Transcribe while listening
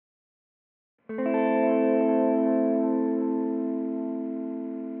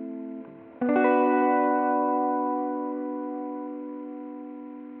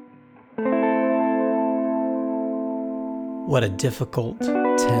What a difficult,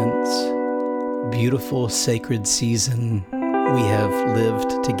 tense, beautiful, sacred season we have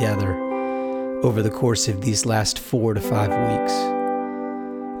lived together over the course of these last 4 to 5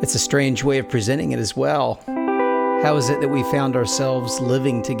 weeks. It's a strange way of presenting it as well. How is it that we found ourselves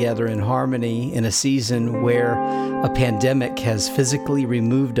living together in harmony in a season where a pandemic has physically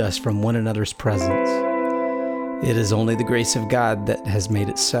removed us from one another's presence? It is only the grace of God that has made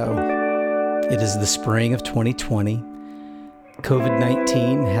it so. It is the spring of 2020.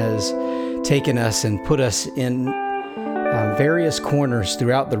 COVID-19 has taken us and put us in various corners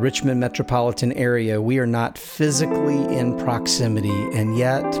throughout the Richmond metropolitan area. We are not physically in proximity, and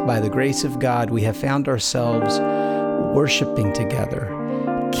yet, by the grace of God, we have found ourselves worshiping together,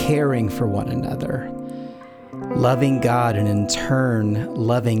 caring for one another, loving God, and in turn,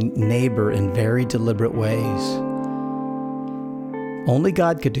 loving neighbor in very deliberate ways. Only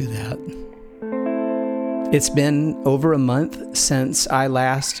God could do that. It's been over a month since I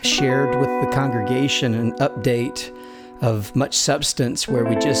last shared with the congregation an update of much substance where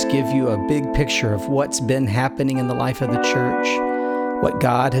we just give you a big picture of what's been happening in the life of the church, what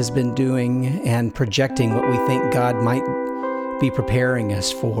God has been doing, and projecting what we think God might be preparing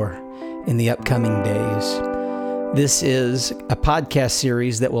us for in the upcoming days. This is a podcast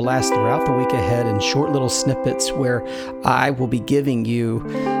series that will last throughout the week ahead in short little snippets where I will be giving you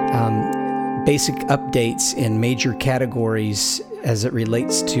basic updates in major categories as it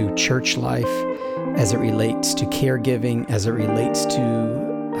relates to church life, as it relates to caregiving, as it relates to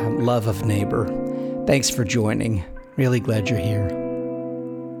love of neighbor. Thanks for joining. Really glad you're here.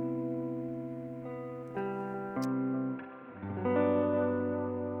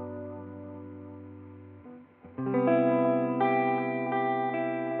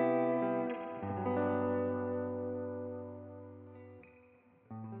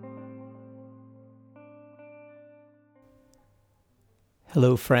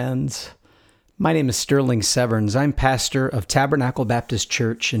 Hello, friends. My name is Sterling Severns. I'm pastor of Tabernacle Baptist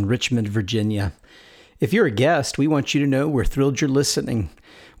Church in Richmond, Virginia. If you're a guest, we want you to know we're thrilled you're listening.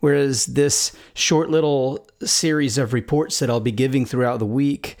 Whereas this short little series of reports that I'll be giving throughout the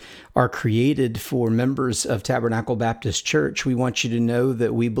week are created for members of Tabernacle Baptist Church, we want you to know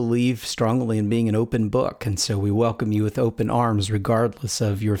that we believe strongly in being an open book, and so we welcome you with open arms regardless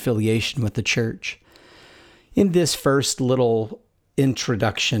of your affiliation with the church. In this first little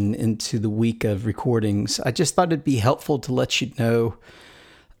introduction into the week of recordings, I just thought it'd be helpful to let you know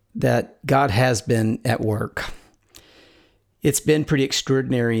that God has been at work. It's been pretty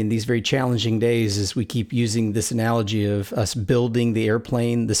extraordinary in these very challenging days as we keep using this analogy of us building the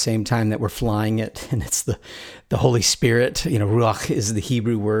airplane the same time that we're flying it. And it's the Holy Spirit. Ruach is the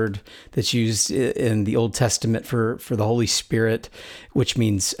Hebrew word that's used in the Old Testament for the Holy Spirit, which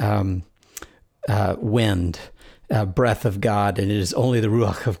means wind. Breath of God, and it is only the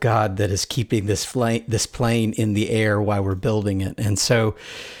Ruach of God that is keeping this plane in the air while we're building it. And so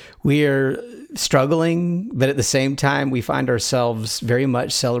we are struggling, but at the same time, we find ourselves very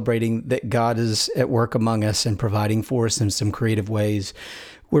much celebrating that God is at work among us and providing for us in some creative ways.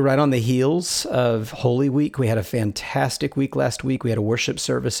 We're right on the heels of Holy Week. We had a fantastic week last week. We had a worship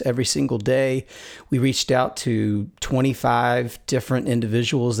service every single day. We reached out to 25 different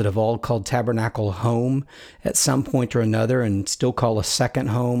individuals that have all called Tabernacle home at some point or another and still call a second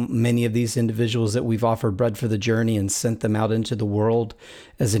home. Many of these individuals that we've offered bread for the journey and sent them out into the world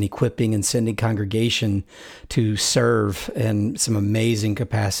as an equipping and sending congregation to serve in some amazing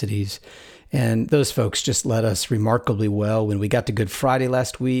capacities. And those folks just led us remarkably well. When we got to Good Friday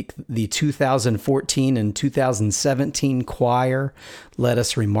last week, the 2014 and 2017 choir led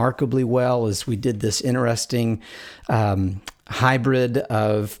us remarkably well as we did this interesting hybrid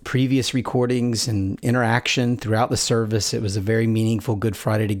of previous recordings and interaction throughout the service. It was a very meaningful Good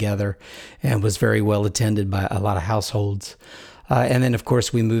Friday together and was very well attended by a lot of households. And then, of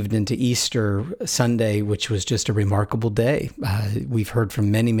course, we moved into Easter Sunday, which was just a remarkable day. We've heard from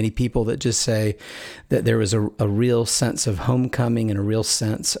many, many people that just say that there was a real sense of homecoming and a real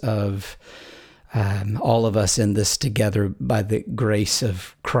sense of all of us in this together by the grace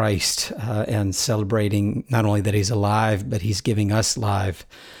of Christ and celebrating not only that he's alive, but he's giving us life.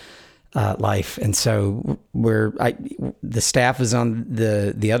 And so the staff is on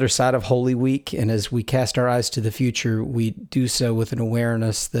the other side of Holy Week. And as we cast our eyes to the future, we do so with an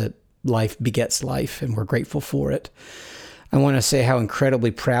awareness that life begets life, and we're grateful for it. I want to say how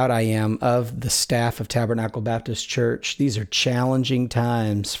incredibly proud I am of the staff of Tabernacle Baptist Church. These are challenging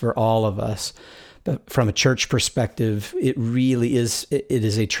times for all of us. But from a church perspective, it really is, it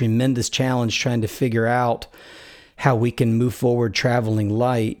is a tremendous challenge trying to figure out how we can move forward traveling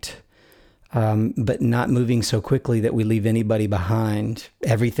light but not moving so quickly that we leave anybody behind.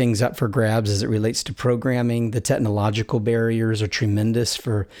 Everything's up for grabs as it relates to programming. The technological barriers are tremendous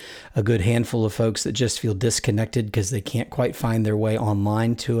for a good handful of folks that just feel disconnected because they can't quite find their way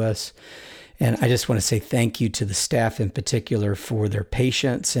online to us. And I just want to say thank you to the staff in particular for their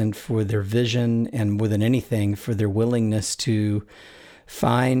patience and for their vision, and more than anything, for their willingness to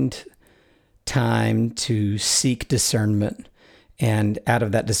find time to seek discernment, and out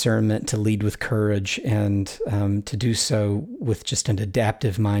of that discernment to lead with courage, and to do so with just an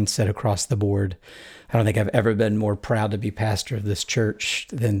adaptive mindset across the board. I don't think I've ever been more proud to be pastor of this church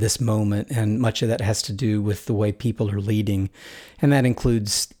than this moment, and much of that has to do with the way people are leading, and that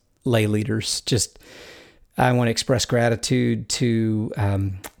includes lay leaders. I want to express gratitude to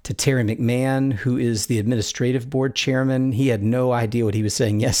Terry McMahon, who is the administrative board chairman. He had no idea what he was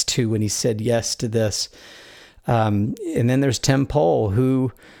saying yes to when he said yes to this. And then there's Tim Pohl,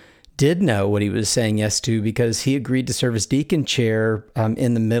 who did know what he was saying yes to because he agreed to serve as deacon chair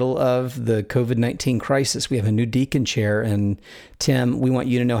in the middle of the COVID-19 crisis. We have a new deacon chair. And Tim, we want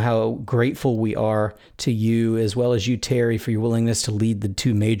you to know how grateful we are to you, as well as you, Terry, for your willingness to lead the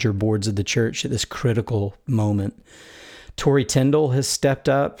two major boards of the church at this critical moment. Tori Tyndall has stepped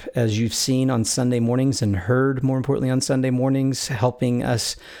up, as you've seen on Sunday mornings and heard, more importantly, on Sunday mornings, helping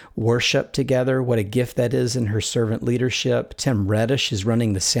us worship together. What a gift that is in her servant leadership. Tim Reddish is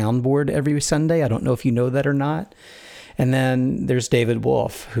running the soundboard every Sunday. I don't know if you know that or not. And then there's David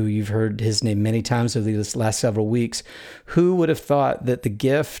Wolf, who you've heard his name many times over these last several weeks. Who would have thought that the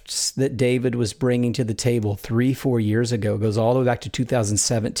gifts that David was bringing to the table 3-4 years ago, goes all the way back to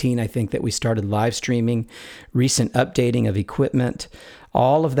 2017, I think, that we started live streaming, recent updating of equipment.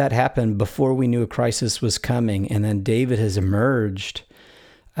 All of that happened before we knew a crisis was coming. And then David has emerged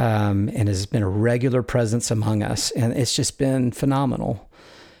and has been a regular presence among us. And it's just been phenomenal.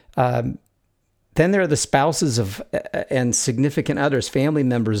 Then there are the spouses of and significant others, family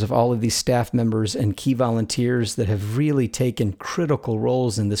members of all of these staff members and key volunteers that have really taken critical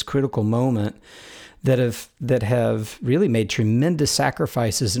roles in this critical moment, that have really made tremendous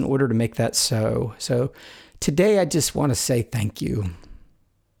sacrifices in order to make that so. So today I just want to say thank you.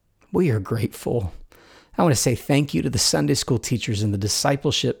 We are grateful. I want to say thank you to the Sunday school teachers and the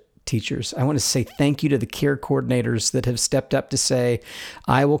discipleship teachers. I want to say thank you to the care coordinators that have stepped up to say,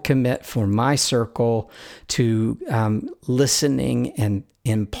 I will commit for my circle to listening and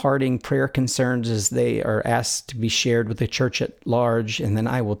imparting prayer concerns as they are asked to be shared with the church at large. And then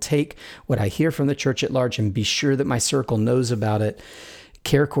I will take what I hear from the church at large and be sure that my circle knows about it.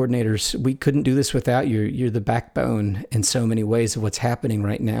 Care coordinators, we couldn't do this without you. You're the backbone in so many ways of what's happening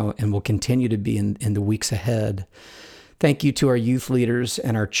right now and will continue to be in the weeks ahead. Thank you to our youth leaders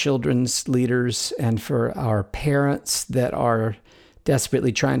and our children's leaders, and for our parents that are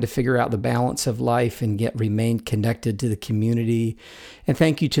desperately trying to figure out the balance of life and yet remain connected to the community. And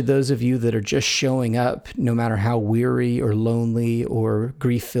thank you to those of you that are just showing up, no matter how weary or lonely or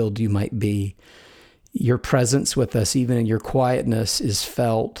grief-filled you might be. Your presence with us, even in your quietness, is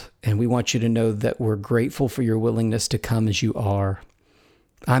felt, and we want you to know that we're grateful for your willingness to come as you are.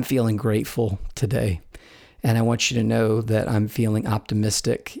 I'm feeling grateful today. And I want you to know that I'm feeling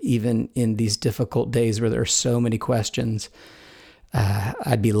optimistic, even in these difficult days where there are so many questions.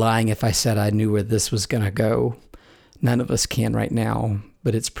 I'd be lying if I said I knew where this was going to go. None of us can right now,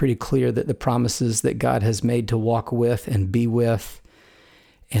 but it's pretty clear that the promises that God has made to walk with and be with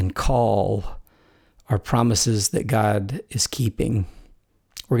and call are promises that God is keeping.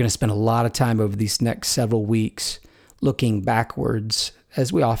 We're going to spend a lot of time over these next several weeks looking backwards,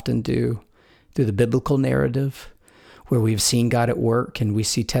 as we often do, through the biblical narrative, where we've seen God at work and we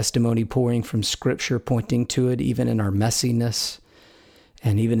see testimony pouring from Scripture pointing to it, even in our messiness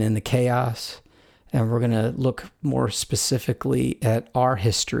and even in the chaos. And we're going to look more specifically at our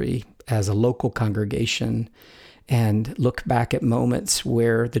history as a local congregation and look back at moments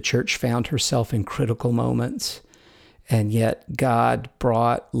where the church found herself in critical moments. And yet God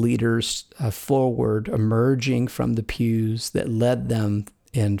brought leaders forward, emerging from the pews, that led them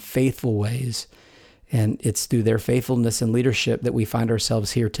in faithful ways. And it's through their faithfulness and leadership that we find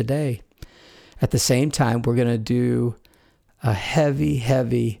ourselves here today. At the same time, we're going to do a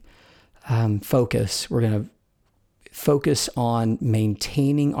heavy focus. We're going to focus on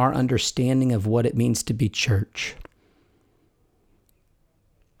maintaining our understanding of what it means to be church.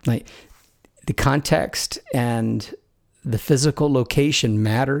 Like, the context and the physical location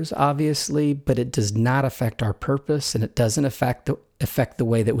matters, obviously, but it does not affect our purpose, and it doesn't affect the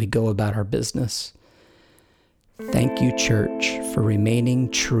way that we go about our business. Thank you, church, for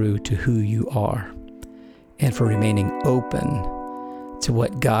remaining true to who you are and for remaining open to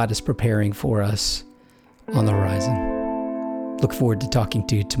what God is preparing for us on the horizon. Look forward to talking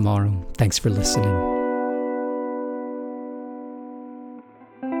to you tomorrow. Thanks for listening.